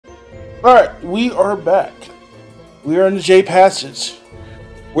Alright, we are back. We are in the J Passage.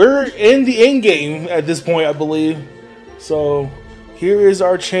 We're in the end game at this point, I believe. So, here is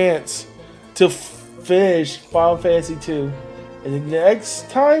our chance to finish Final Fantasy 2. And the next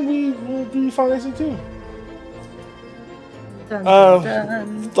time we will do Final Fantasy 2. Dun, dun,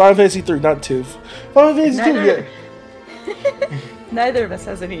 dun. Final Fantasy 3, not 2. Final Fantasy 2, yeah. Neither of us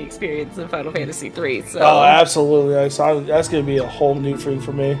has any experience in Final Fantasy 3, so... Oh, absolutely. That's going to be a whole new thing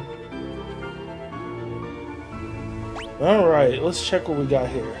for me. Alright, let's check what we got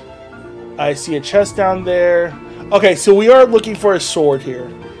here. I see a chest down there. Okay, so we are looking for a sword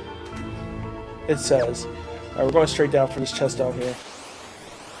here. It says. Alright, we're going straight down for this chest down here.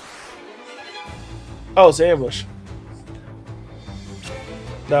 Oh, it's an ambush.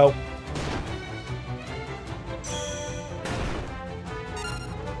 No.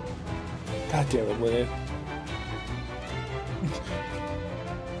 God damn it, Lynn.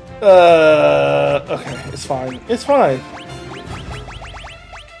 Okay, it's fine. It's fine.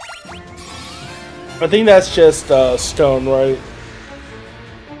 I think that's just stone, right?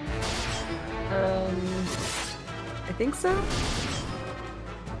 I think so.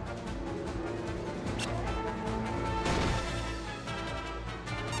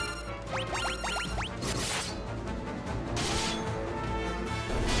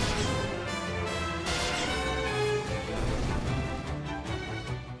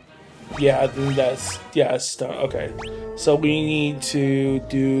 Yeah, I think that's... Yeah, it's stone. Okay. So we need to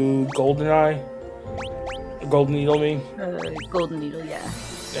do golden eye? Golden needle, I mean? Golden needle, yeah.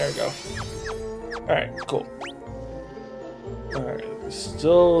 There we go. Alright, cool. Alright,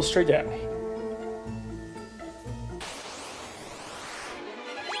 still straight down.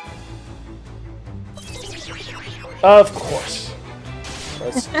 Of course.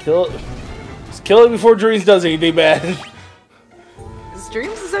 Let's kill it. Let's kill it before Dreams does anything bad.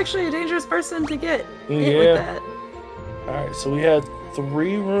 Dreams is actually a dangerous person to get hit Yeah. with that. Alright, so we had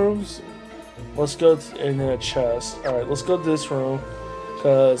 3 rooms. Let's go in a chest. Alright, let's go to this room.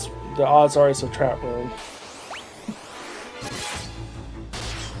 Because the odds are it's a trap room.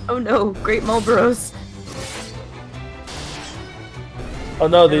 Oh no, Great Marlboros. Oh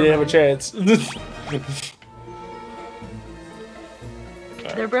no, they didn't have a chance.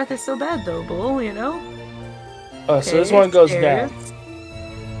 Their breath is so bad though, Bull, you know? So this one goes stairs. down.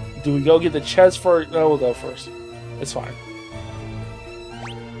 Do we go get the chest first? No, we'll go first. It's fine.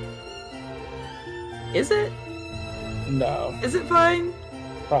 Is it? No. Is it fine?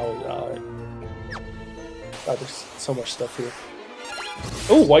 Probably not. God, there's so much stuff here.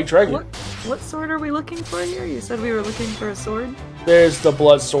 Oh, white dragon. What sword are we looking for here? You said we were looking for a sword? There's the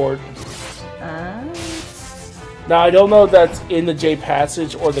blood sword. Ah. Now, I don't know if that's in the J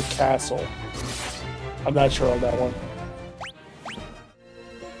Passage or the castle. I'm not sure on that one.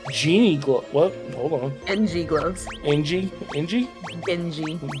 Genie glove. What? Hold on. NG gloves. NG? NG?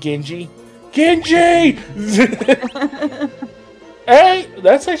 Genji. Genji? Genji! Hey!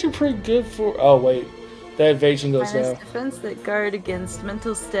 That's actually pretty good for... Oh, wait. That evasion goes down. Defense that guard against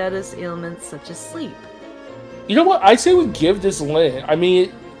mental status ailments such as sleep. You know what? I say we give this Lin. I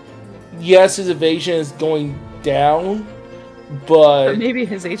mean, yes, his evasion is going down, but maybe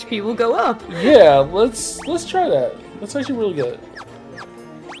his HP will go up. Yeah, let's try that. That's actually really good.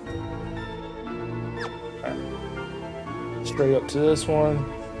 Right. Straight up to this one.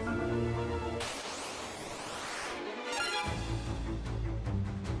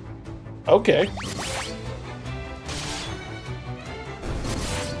 Okay.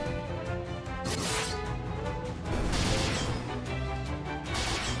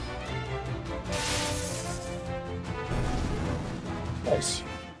 Nice.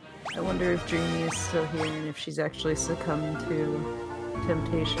 I wonder if Dreamy is still here and if she's actually succumbed to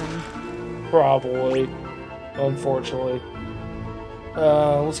temptation. Probably. Unfortunately.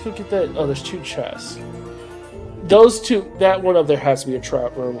 Let's go get that. Oh, there's 2 chests. Those 2, that one up there has to be a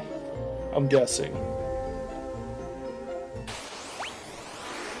trap room. I'm guessing.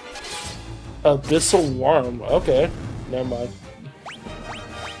 Abyssal worm. Okay. Never mind.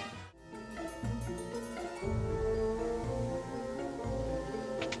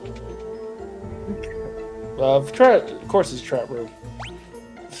 Of course it's trap room.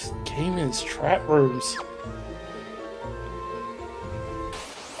 This game is trap rooms.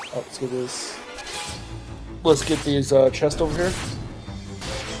 Oh, let's get this. Let's get these chests over here.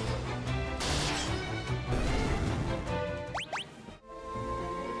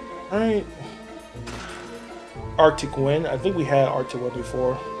 Alright. Arctic Wind. I think we had Arctic Wind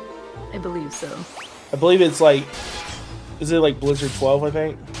before. I believe so. I believe it's like... Is it like Blizzard 12, I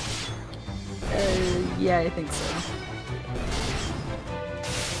think? Yeah, I think so.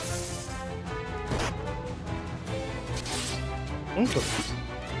 Okay.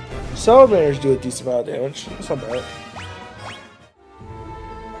 Salamanders do a decent amount of damage. That's not bad.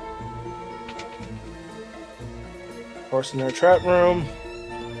 Of course, in our trap room.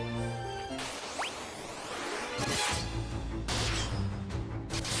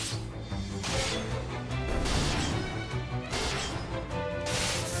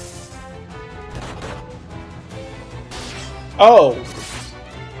 Oh.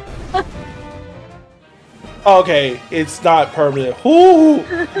 Okay, it's not permanent. Ooh.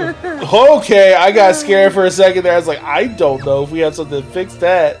 Okay, I got scared for a second there. I was like, I don't know if we have something to fix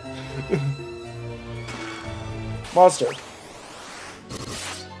that. Monster.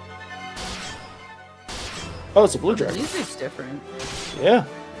 Oh, it's a blue dragon. The music's different. Yeah.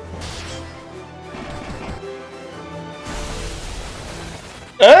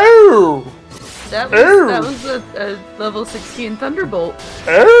 Oh! That was a level 16 Thunderbolt.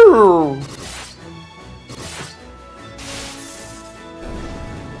 Oh!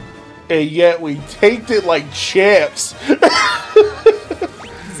 And yet we tanked it like champs.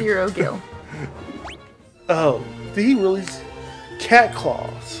 0 gil. Oh, did he really? Cat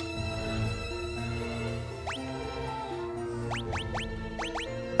claws.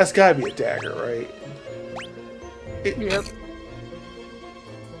 That's gotta be a dagger, right? Yep.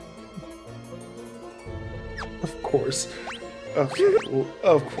 Of course. Okay, well,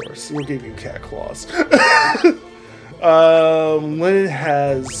 of course. We'll give you cat claws. Lynn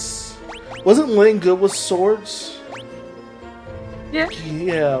has... Wasn't Lynn good with swords? Yeah.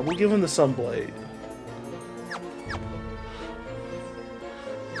 Yeah, we'll give him the Sunblade.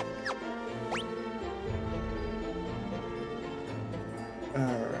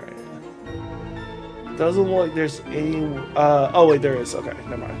 Alright. Doesn't look like there's any... oh wait, there is. Okay,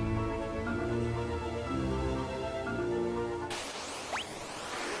 never mind.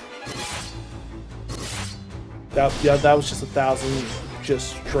 That was just 1,000,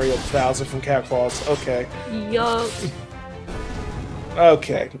 just straight up 1,000 from cat claws. Okay. Yup.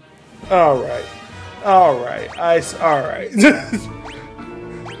 Okay. Alright. Alright. Alright.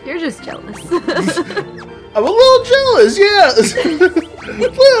 You're just jealous. I'm a little jealous, yeah! A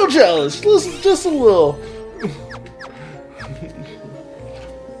little jealous. Just a little.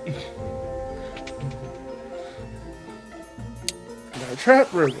 Our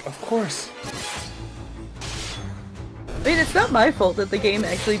trap room, of course. I mean, it's not my fault that the game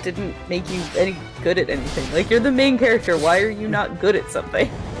actually didn't make you any good at anything. Like, you're the main character. Why are you not good at something?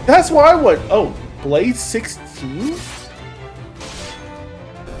 That's why I went, oh, Blade 16?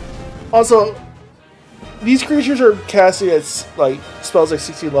 Also, these creatures are casting at, like, spells like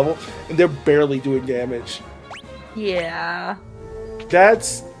 16 level, and they're barely doing damage. Yeah.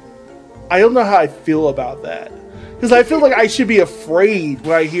 That's... I don't know how I feel about that. Because I feel like I should be afraid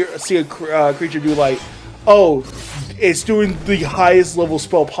when I see a creature do, like, oh, it's doing the highest level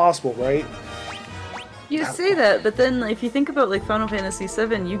spell possible, right? You say that, but then if you think about like Final Fantasy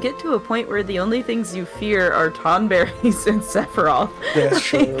VII, you get to a point where the only things you fear are Tonberries and Sephiroth. That's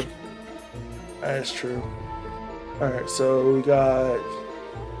true. That's true. Alright, so we got...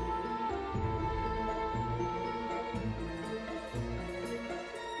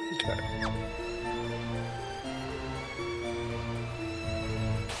 Okay.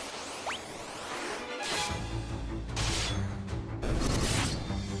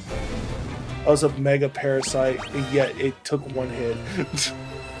 I was a mega parasite, and yet it took one hit.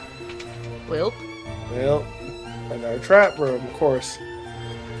 Well, another trap room, of course.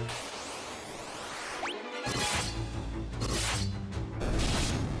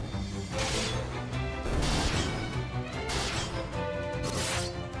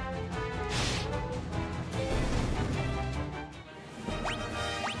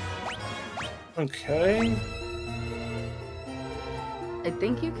 Okay. I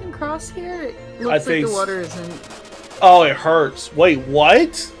think you can cross here. It looks like the water isn't. Oh, it hurts. Wait,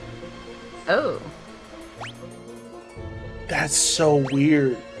 what? Oh. That's so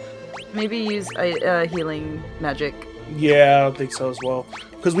weird. Maybe use healing magic. Yeah, I think so as well.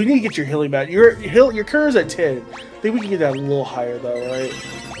 Because we need to get your healing back. Your curve's at 10. I think we can get that a little higher though, right?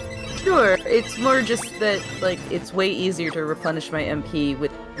 Sure. It's more just that like it's way easier to replenish my MP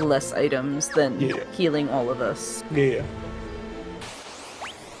with less items than healing all of us. Yeah.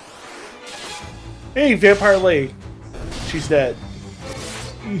 Hey, Vampire Lady. She's dead.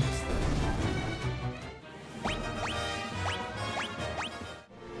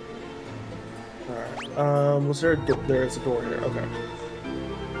 Alright. Was there a door? There is a door here. Okay.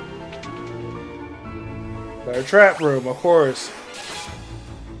 Another trap room, of course.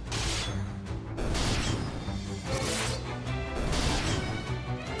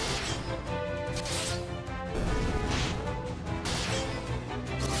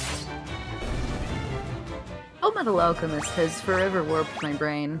 Full Metal Alchemist has forever warped my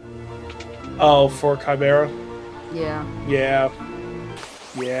brain. Oh, for Chimera? Yeah. Yeah.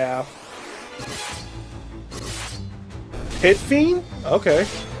 Yeah. Pit Fiend? Okay.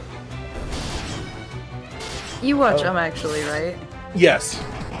 You watch them actually, right? Yes.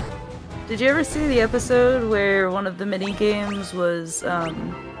 Did you ever see the episode where one of the mini games was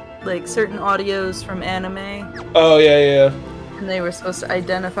like certain audios from anime? Oh yeah, yeah. And they were supposed to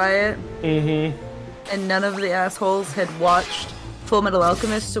identify it? Mm-hmm. And none of the assholes had watched Full Metal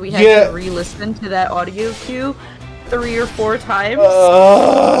Alchemist, so we had to re-listen to that audio cue 3 or 4 times.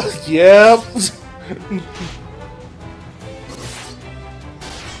 Yep.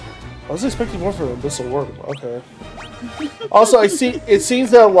 I was expecting more from them. This will work. Okay. Also, it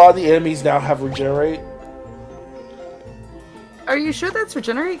seems that a lot of the enemies now have regenerate. Are you sure that's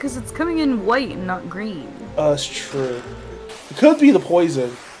regenerate? Because it's coming in white and not green. It's true. It could be the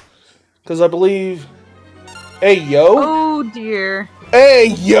poison. Because I believe... Hey, yo! Oh, dear. Hey,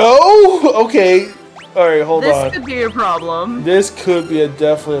 yo! Okay. Alright, hold on. This could be a problem. This could be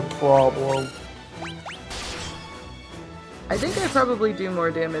definitely a problem. I think I probably do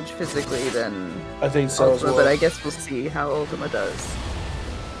more damage physically than I think so Ultima, as well. but I guess we'll see how Ultima does.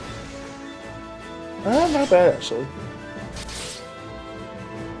 Not bad, actually.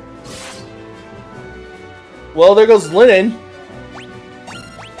 Well, there goes Linen.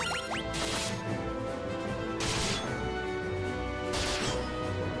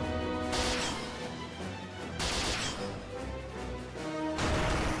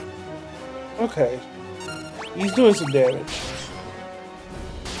 Okay. He's doing some damage.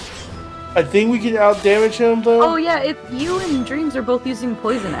 I think we can out-damage him, though. Oh yeah, you and Dreams are both using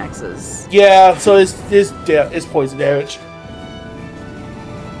poison axes. Yeah, so it's poison damage.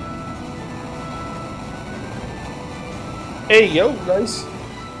 Hey, yo, nice.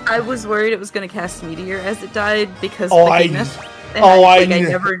 I was worried it was going to cast Meteor as it died because I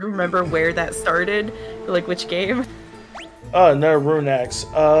never remember where that started, or, like which game. Oh, another rune axe.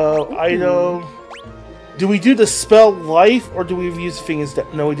 Item. Do we do the spell life or do we use things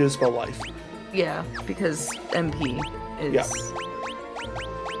that? No, we do the spell life. Yeah, because MP is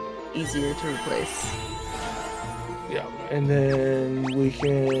easier to replace. Yeah, and then we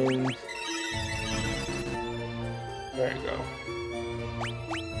can. There you go.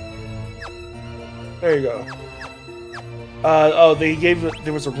 There you go. Oh, they gave it.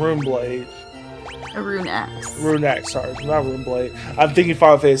 There was a rune blade. A rune axe. Rune axe, sorry, not rune blade. I'm thinking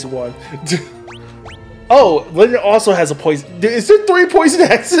Final Fantasy 1. Oh, Linda also has a poison. Is there 3 poison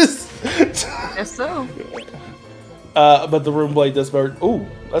axes? Guess so. But the rune blade does better. Ooh,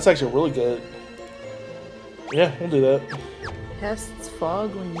 that's actually really good. Yeah, we'll do that. Casts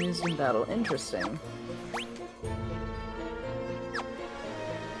fog when used in battle. Interesting.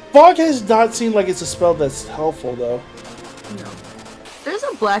 Fog has not seemed like it's a spell that's helpful, though. No. There's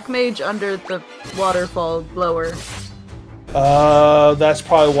a black mage under the waterfall blower. That's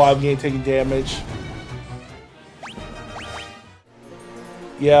probably why I'm taking damage.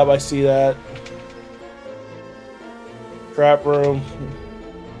 Yeah, I see that. Trap room.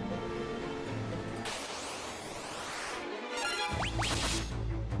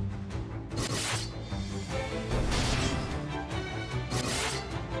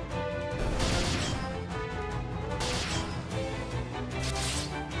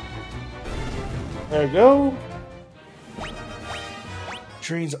 There we go.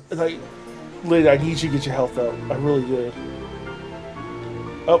 Dreams, like, Lid, I need you to get your health up. I really do.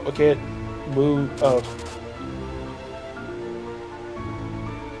 Oh, I can't move. Oh.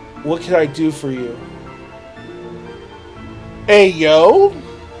 What can I do for you? Hey, yo!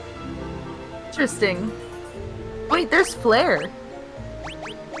 Interesting. Wait, there's Flare.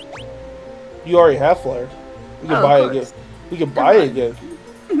 You already have Flare. We can buy it again. We can buy it again.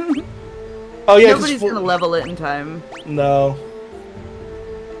 Oh yeah, nobody's gonna level it in time. No.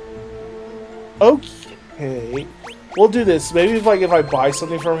 Okay. We'll do this. Maybe if I buy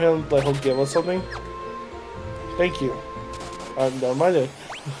something from him, like he'll give us something. Thank you. Never mind it.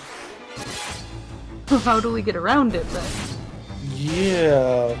 How do we get around it then?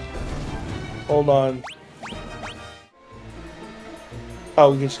 Yeah. Hold on.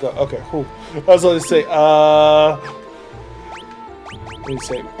 Oh, we can just go. Okay, cool. I was going to say,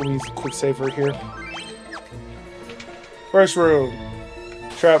 let me quick save right here. First room.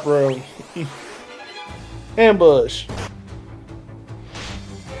 Trap room. Ambush.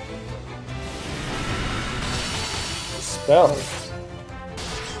 Spell.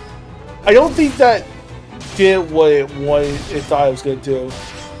 I don't think that did what it thought it was going to do.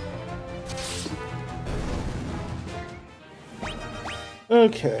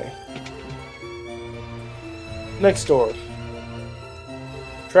 Okay. Next door.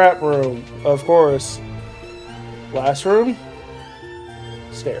 Trap room, of course. Last room.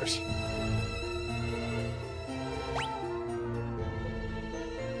 Stairs.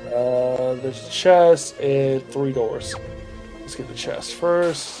 There's a chest and 3 doors. Let's get the chest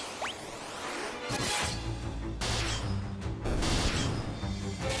first.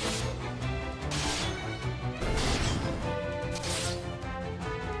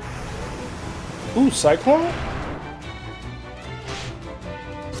 Ooh, Cyclone?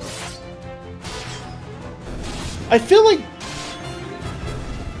 I feel like...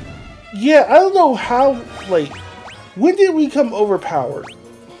 Yeah, I don't know how, like... When did we become overpowered?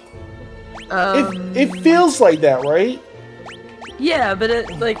 It feels like that, right? Yeah, but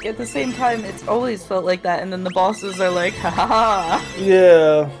like at the same time, it's always felt like that, and then the bosses are like, ha ha ha.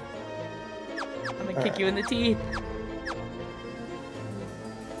 Yeah. I'm gonna kick you in the teeth.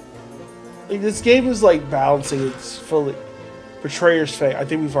 Like, this game is like balancing. It's fully Betrayer's Fate. I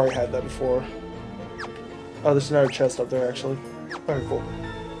think we've already had that before. Oh, there's another chest up there actually. Alright, cool.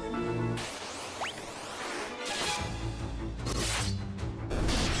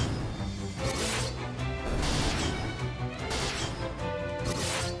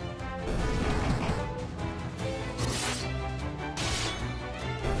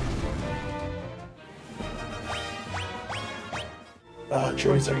 Oh,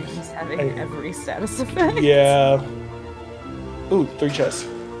 He's having every status effect. Yeah. Ooh, 3 chests.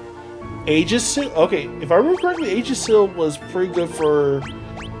 Aegis Seal? Okay, if I remember correctly, Aegis Seal was pretty good for...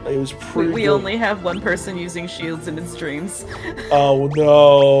 It was pretty We good. only have one person using shields in its dreams. Oh,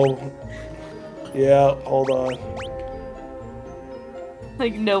 no. Yeah, hold on.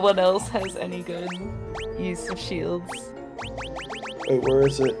 Like, no one else has any good use of shields. Wait, where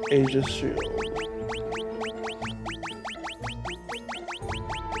is it? Aegis Shield.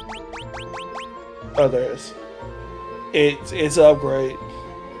 Oh, there it is. It's an upgrade.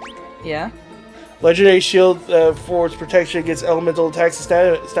 Yeah? Legendary shield for its protection against elemental attacks and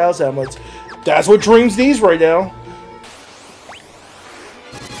status amulets. That's what Dreams needs right now.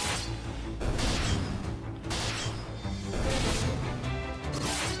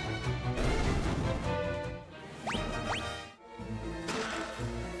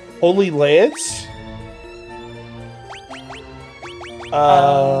 Holy Lance?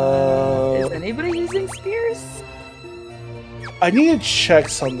 Is anybody using spears? I need to check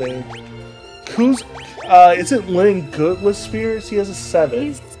something. Who's isn't Lynn good with spears? He has a 7.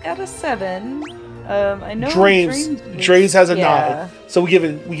 He's got a 7. I know Dreams has a 9. So we give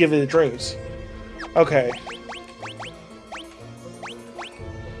it to Dreams. Okay.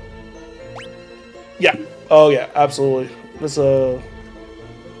 Yeah. Oh yeah, absolutely. This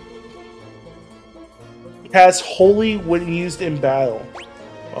has holy when used in battle.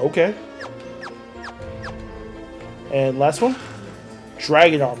 Okay. And last one,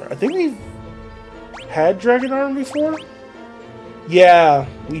 dragon armor. I think we've had dragon armor before. Yeah,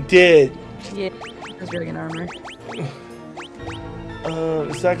 we did. Yeah, it's dragon armor.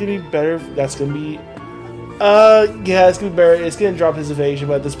 Is that gonna be better? That's gonna be. Yeah, it's gonna be better. It's gonna drop his evasion,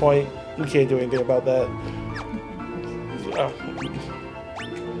 but at this point, we can't do anything about that. Oh.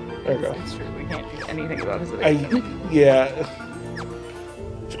 There we go. That's true. We can't do anything about his evasion. Yeah.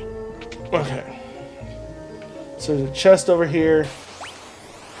 Okay. So there's a chest over here.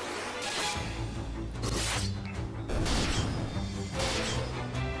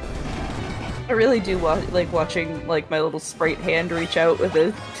 I really do like watching like my little sprite hand reach out with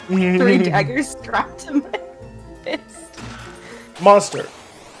a 3 daggers strapped to my fist. Monster.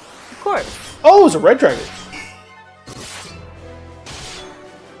 Of course. Oh, it's a red dragon.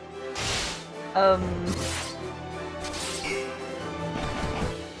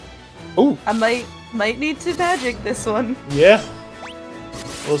 Ooh. I might need to magic this one. Yeah.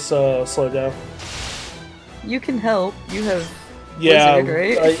 Let's slow it down. You can help. You have Yeah, Blizzard,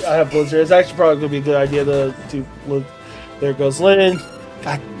 right? I have Blizzard. It's actually probably gonna be a good idea to do. There goes Lynn.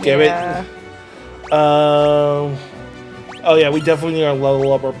 God damn it. Oh yeah, we definitely need to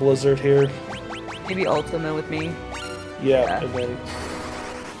level up our Blizzard here. Maybe Ultima with me. Yeah. And then.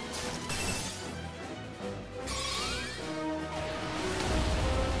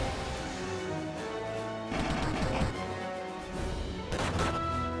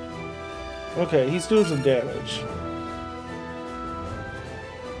 Okay, he's doing some damage.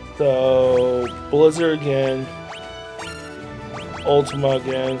 So, Blizzard again. Ultima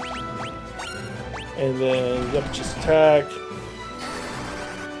again. And then, yep, just attack.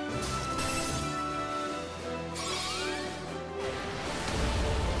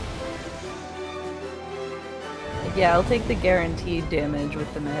 Yeah, I'll take the guaranteed damage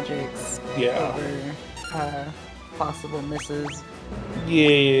with the magics. Yeah. Over possible misses.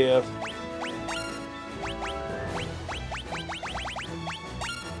 Yeah.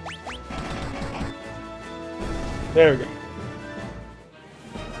 There we go.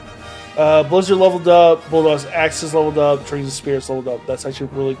 Blizzard leveled up, Bulldog's Axis leveled up, Dreams of Spirits leveled up. That's actually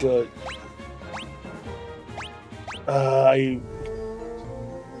really good.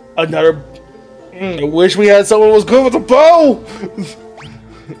 Another. I wish we had someone who was good with a bow!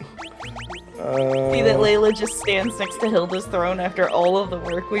 See that Layla just stands next to Hilda's throne after all of the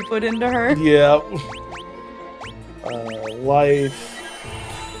work we put into her? Yeah. Life.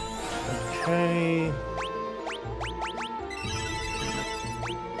 Okay.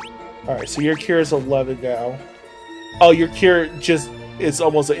 Alright, so your cure is 11 now. Oh, your cure it's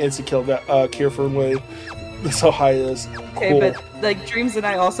almost an instant kill cure for me. That's how high it is. Okay, cool. but like Dreams and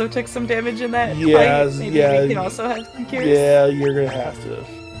I also took some damage in that yeah, fight. Maybe yeah, we can also have some cures. Yeah, you're gonna have to.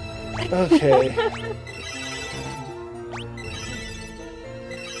 Okay.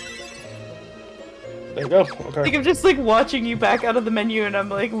 There you go. Okay. I think I'm just like watching you back out of the menu and I'm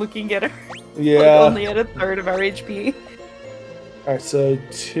like looking at her. Yeah. Like only at a third of our HP. Alright, so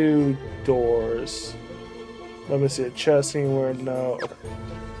 2 doors. Let me see a chest anywhere. No. Okay.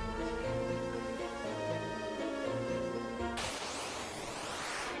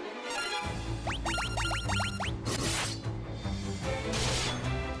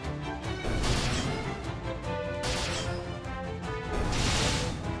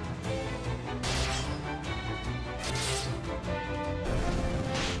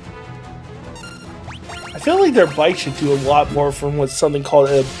 I feel like their bite should do a lot more from what's something called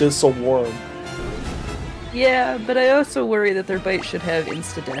an abyssal worm. Yeah, but I also worry that their bite should have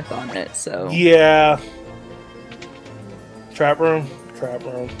insta-death on it, so... Yeah. Trap room? Trap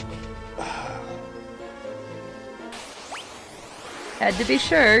room. Had to be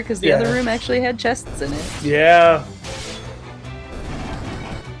sure, because the other room actually had chests in it. Yeah.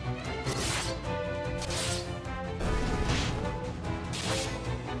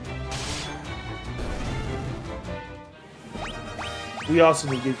 We also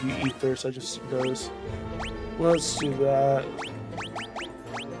need to give you ether, so I just goes. Let's do that.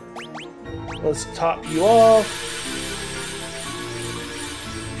 Let's top you off.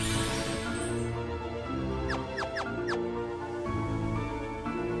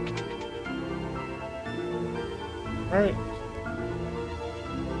 Alright.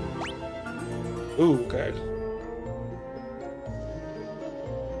 Ooh, okay.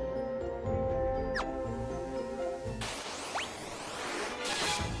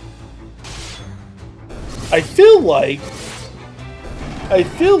 I feel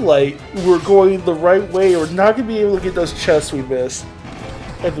like we're going the right way. We're not going to be able to get those chests we missed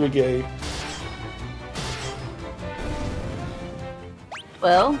at the beginning.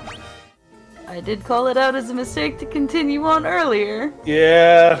 Well, I did call it out as a mistake to continue on earlier.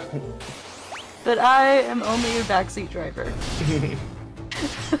 Yeah. But I am only your backseat driver.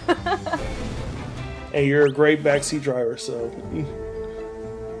 Hey, you're a great backseat driver, so...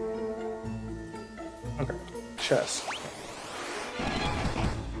 Okay, chest.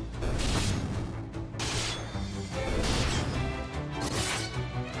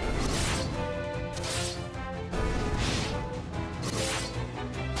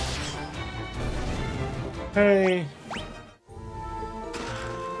 Okay.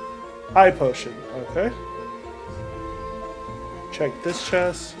 High potion, okay. Check this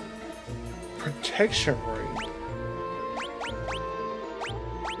chest. Protection ring.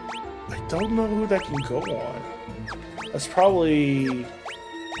 I don't know who that can go on. That's probably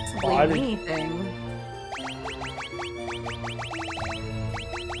anything.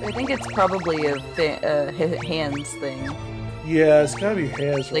 I think it's probably a hands thing. Yeah, it's gotta be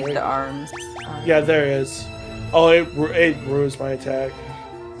hands, like right? the arms. Yeah, there is. Oh, it ruins my attack.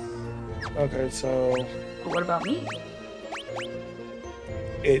 Okay, so. But what about me?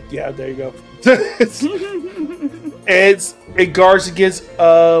 Yeah, there you go. It guards against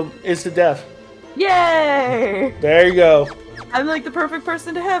instant death. Yay! There you go. I'm like the perfect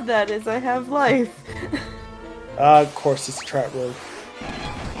person to have that, as I have life. Of course, it's a trap room.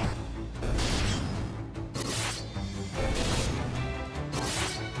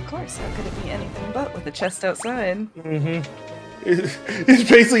 Of course, how could it be anything but with a chest outside? Mm-hmm. It's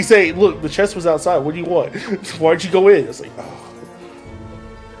basically saying, look, the chest was outside. What do you want? Why'd you go in? It's like, oh.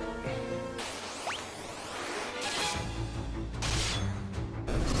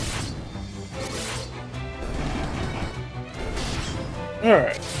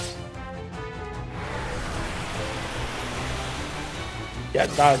 Alright. Yeah,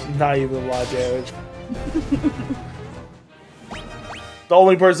 not even a lot of damage. The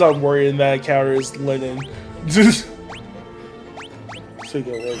only person I'm worried in that encounter is Lennon.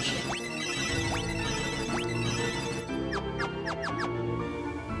 Figure which.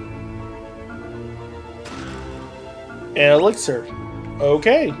 And elixir.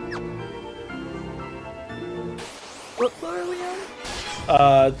 Okay. What floor are we on?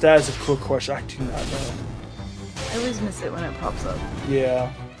 That is a quick question. I do not know. I always miss it when it pops up.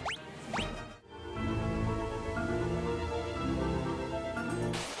 Yeah.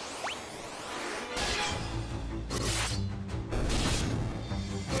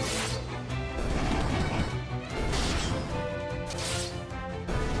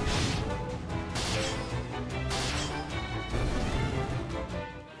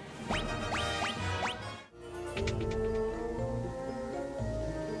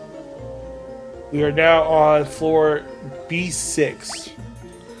 We are now on floor B6.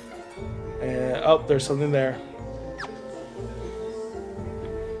 And oh, there's something there.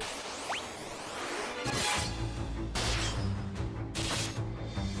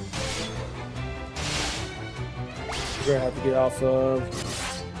 We're gonna have to get off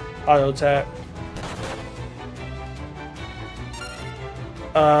of auto attack.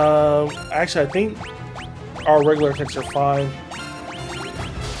 Actually, I think our regular attacks are fine.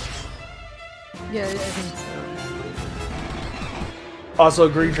 Yeah, I think so. Also, a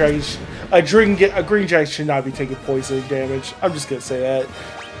green dragon should not be taking poison damage. I'm just gonna say that.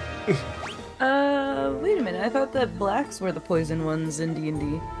 Wait a minute. I thought that blacks were the poison ones in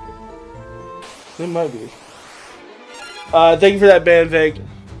D&D. It might be. Thank you for that, Banvig.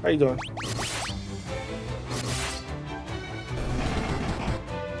 How you doing?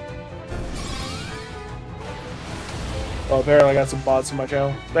 Oh, apparently I got some bots in my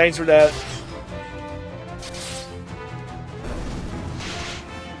channel. Thanks for that.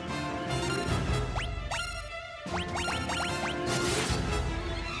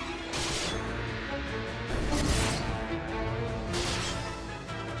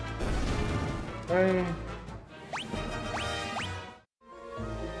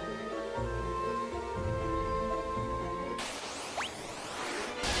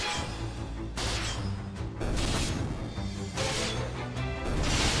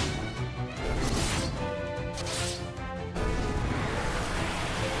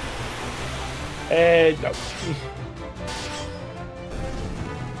 And no.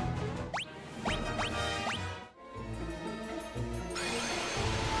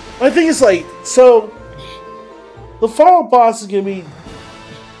 I think it's like, so the final boss is gonna be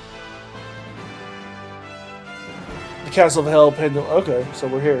the Castle of Hell Pendulum. Okay, so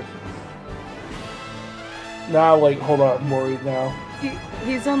we're here. Now, like, hold on, I'm worried now.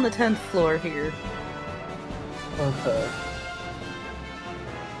 He's on the 10th floor here. Okay.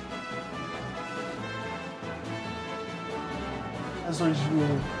 That's what you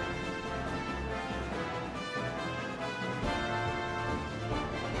mean.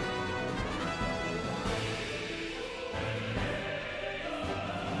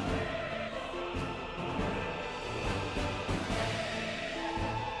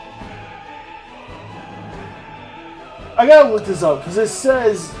 I gotta look this up because it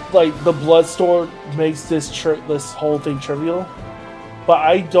says like the Bloodstorm makes this whole thing trivial, but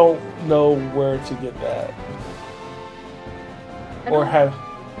I don't know where to get that. Or have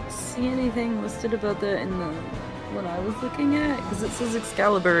see anything listed about that in the one I was looking at, because it says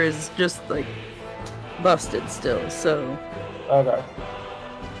Excalibur is just like busted still. So okay,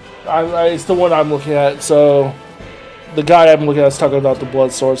 it's the one I'm looking at. So the guy I'm looking at is talking about the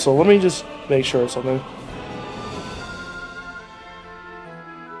blood sword. So let me just make sure of something.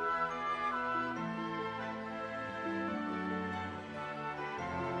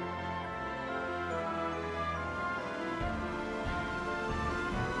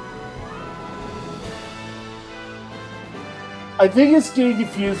 I think it's getting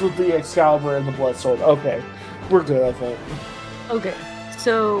confused with the Excalibur and the blood sword. Okay, we're good, I think. Okay,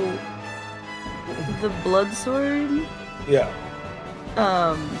 so the blood sword, yeah,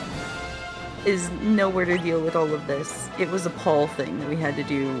 is nowhere to deal with all of this. It was a Paul thing that we had to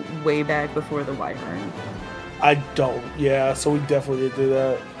do way back before the Wyvern. I don't. Yeah, so we definitely did do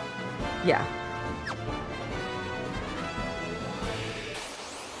that. Yeah.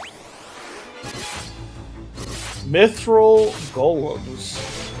 Mithril golems.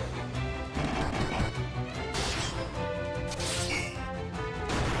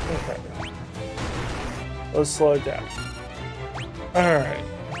 Okay. Let's slow it down. Alright.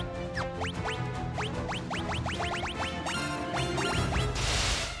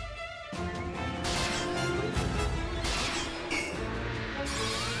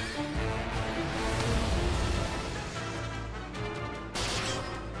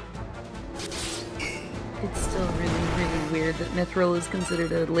 still really, really weird that Mithril is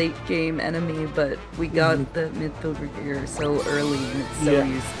considered a late game enemy, but we got the Mithril Gear so early and it's so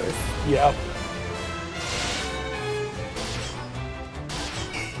useless. Yeah.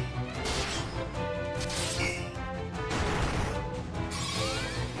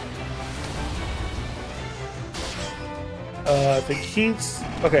 The keys.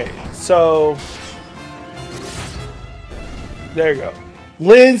 Okay, so there you go.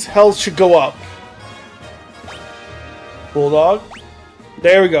 Lynn's health should go up. Bulldog.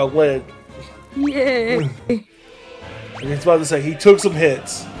 There we go, Lynn. Yay! I was about to say he took some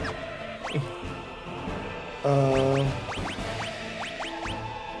hits.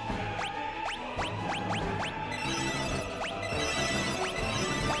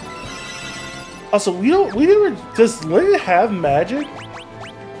 Also, we never. Does Lynn have magic?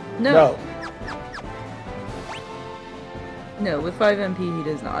 No. No, with 5 MP he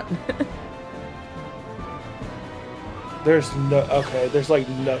does not. There's no. Okay, there's like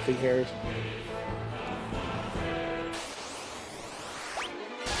nothing here.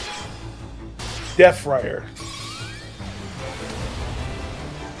 Death Rider.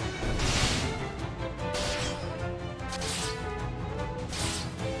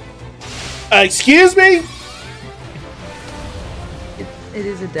 Excuse me? It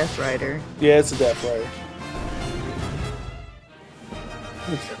is a Death Rider. Yeah, it's a Death Rider.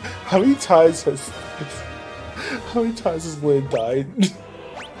 How many times has Lynn died?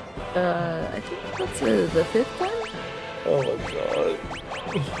 I think that's the 5th time? Oh my god.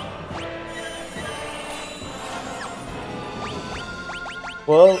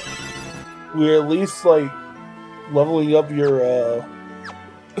 Well, we're at least like leveling up your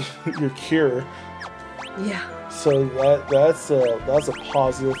your cure. Yeah. So that's a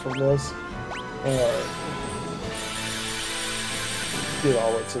positive from this. Alright. Get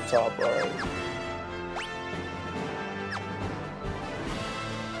all the way to the top, alright.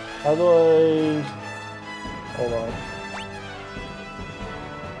 How do I... Hold on.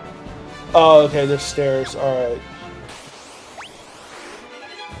 Oh, okay, there's stairs, alright.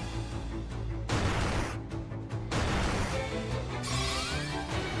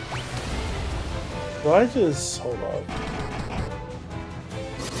 Do I just... Hold on.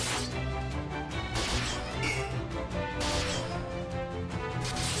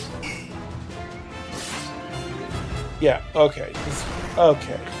 Yeah, okay.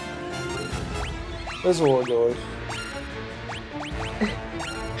 Okay. This is what we're doing.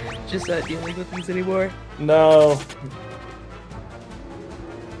 Just not dealing with these anymore? No.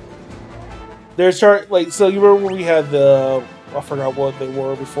 They're like, so you remember when we had the... I forgot what they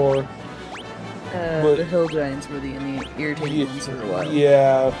were before. The hill giants were the irritating ones for a while.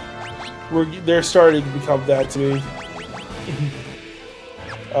 Yeah. They're starting to become that to me.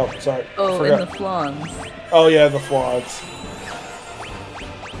 Oh, sorry. Oh, and the flawns. Oh yeah, the flawns.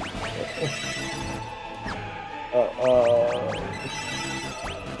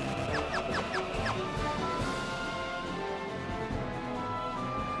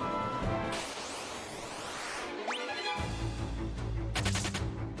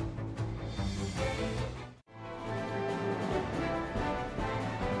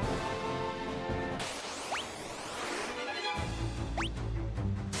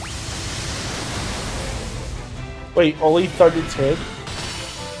 Wait, only Thunder 10?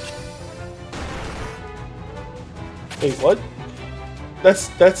 Wait, what?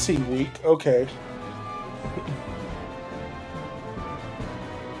 That seemed weak. Okay.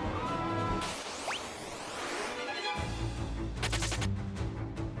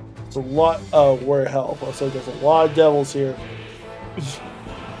 It's a lot of where help. Looks like there's a lot of devils here.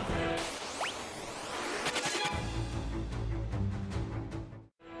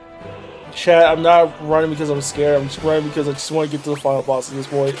 Chat, I'm not running because I'm scared. I'm just running because I just want to get to the final boss at this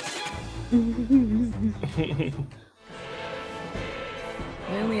point.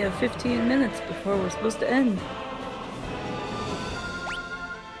 We only have 15 minutes before we're supposed to end.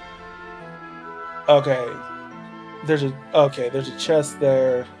 Okay. There's a chest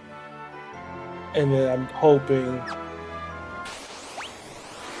there. And then I'm hoping...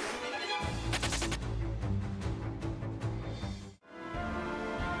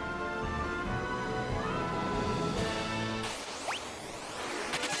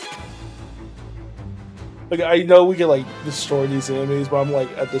 Like, I know we can, like, destroy these enemies, but I'm, like,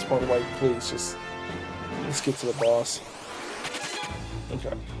 at this point, I'm like, please, just... Let's get to the boss.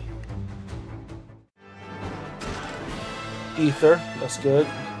 Okay. Ether, that's good.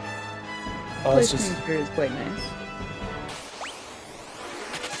 It's just... Ether is quite nice.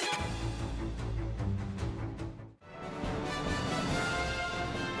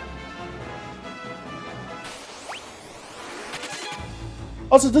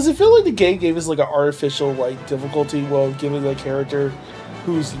 Also, does it feel like the game gave us like an artificial like difficulty while giving a character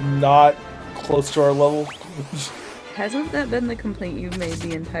who's not close to our level? Hasn't that been the complaint you've made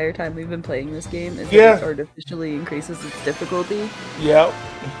the entire time we've been playing this game? Is Yeah. that it artificially increases its difficulty? Yep.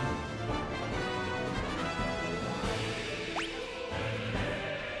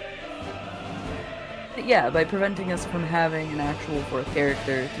 But yeah, by preventing us from having an actual fourth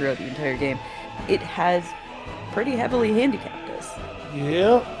character throughout the entire game, it has pretty heavily handicapped us.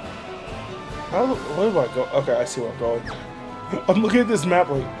 Yeah. Where do I go? Okay, I see where I'm going. I'm looking at this map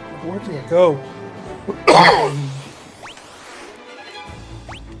like, where do I go?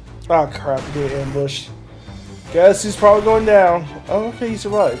 Oh crap, I get ambushed. Guess he's probably going down. Oh, okay, he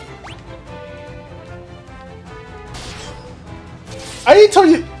survived. I didn't tell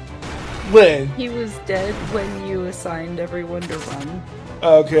you when. He was dead when you assigned everyone to run.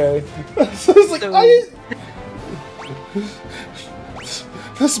 Okay. So it's like, I didn't...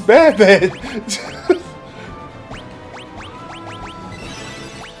 That's bad, man.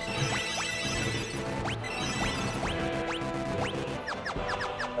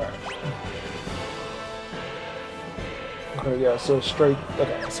 Okay, yeah, so straight.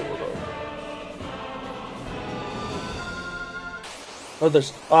 Okay, I see where we're going. Oh,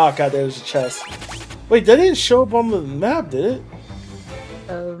 there's. Oh, god, there's a chest. Wait, that didn't show up on the map, did it?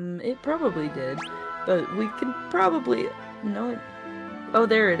 It probably did. But we can probably. No, oh,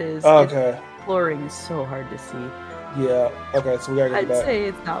 there it is. Oh, okay. Exploring is so hard to see. Yeah, okay, so we gotta go I'd back. say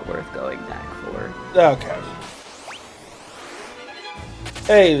it's not worth going back for. Okay.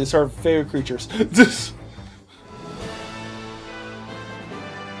 Hey, it's our favorite creatures.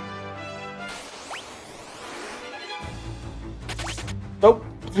 Nope.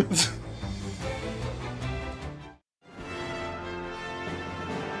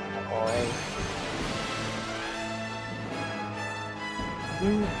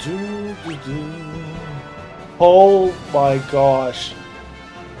 Oh my gosh.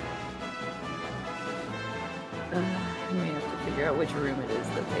 We have to figure out which room it is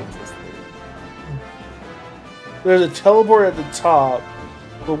that takes us through. There's a teleport at the top,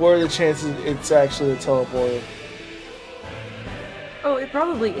 but what are the chances it's actually a teleporter? Oh, it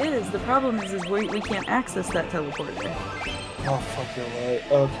probably is. The problem is we can't access that teleporter. Oh, fuck, you're right.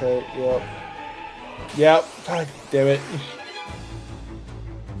 Okay, yep. Yep. God damn it.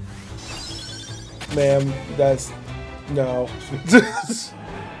 Ma'am, that's... No.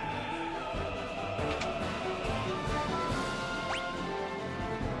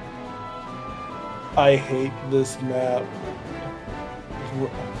 I hate this map.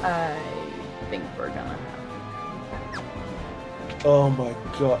 I think we're gonna. Oh my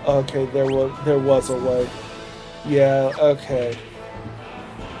god. Okay, there was a way. Yeah, okay.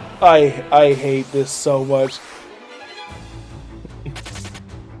 I hate this so much.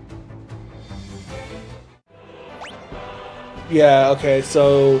 Yeah, okay,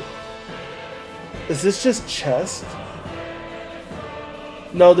 so is this just chest?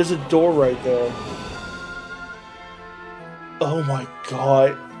 No, there's a door right there. Oh my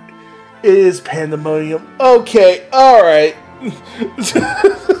god. It is pandemonium. Okay, alright.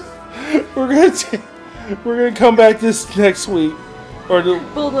 We're gonna come back this next week. Or the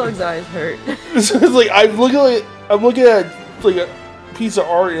Bulldog's eyes hurt. It's like I'm looking at like a piece of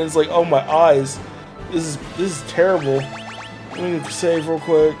art and it's like, oh my eyes. This is terrible. Let me save real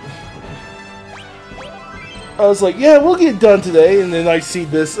quick. I was like, yeah, we'll get done today, and then I see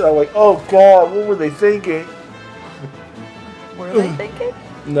this, and I'm like, oh god, what were they thinking? Were they thinking?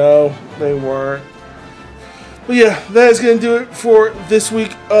 No, they weren't. But yeah, that is going to do it for this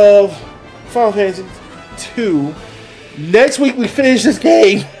week of Final Fantasy II. Next week we finish this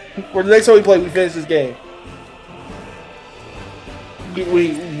game. Or the next time we play, we finish this game.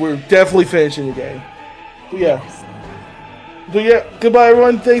 We're definitely finishing the game. But yeah. Goodbye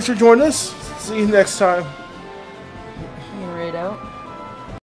everyone. Thanks for joining us. See you next time.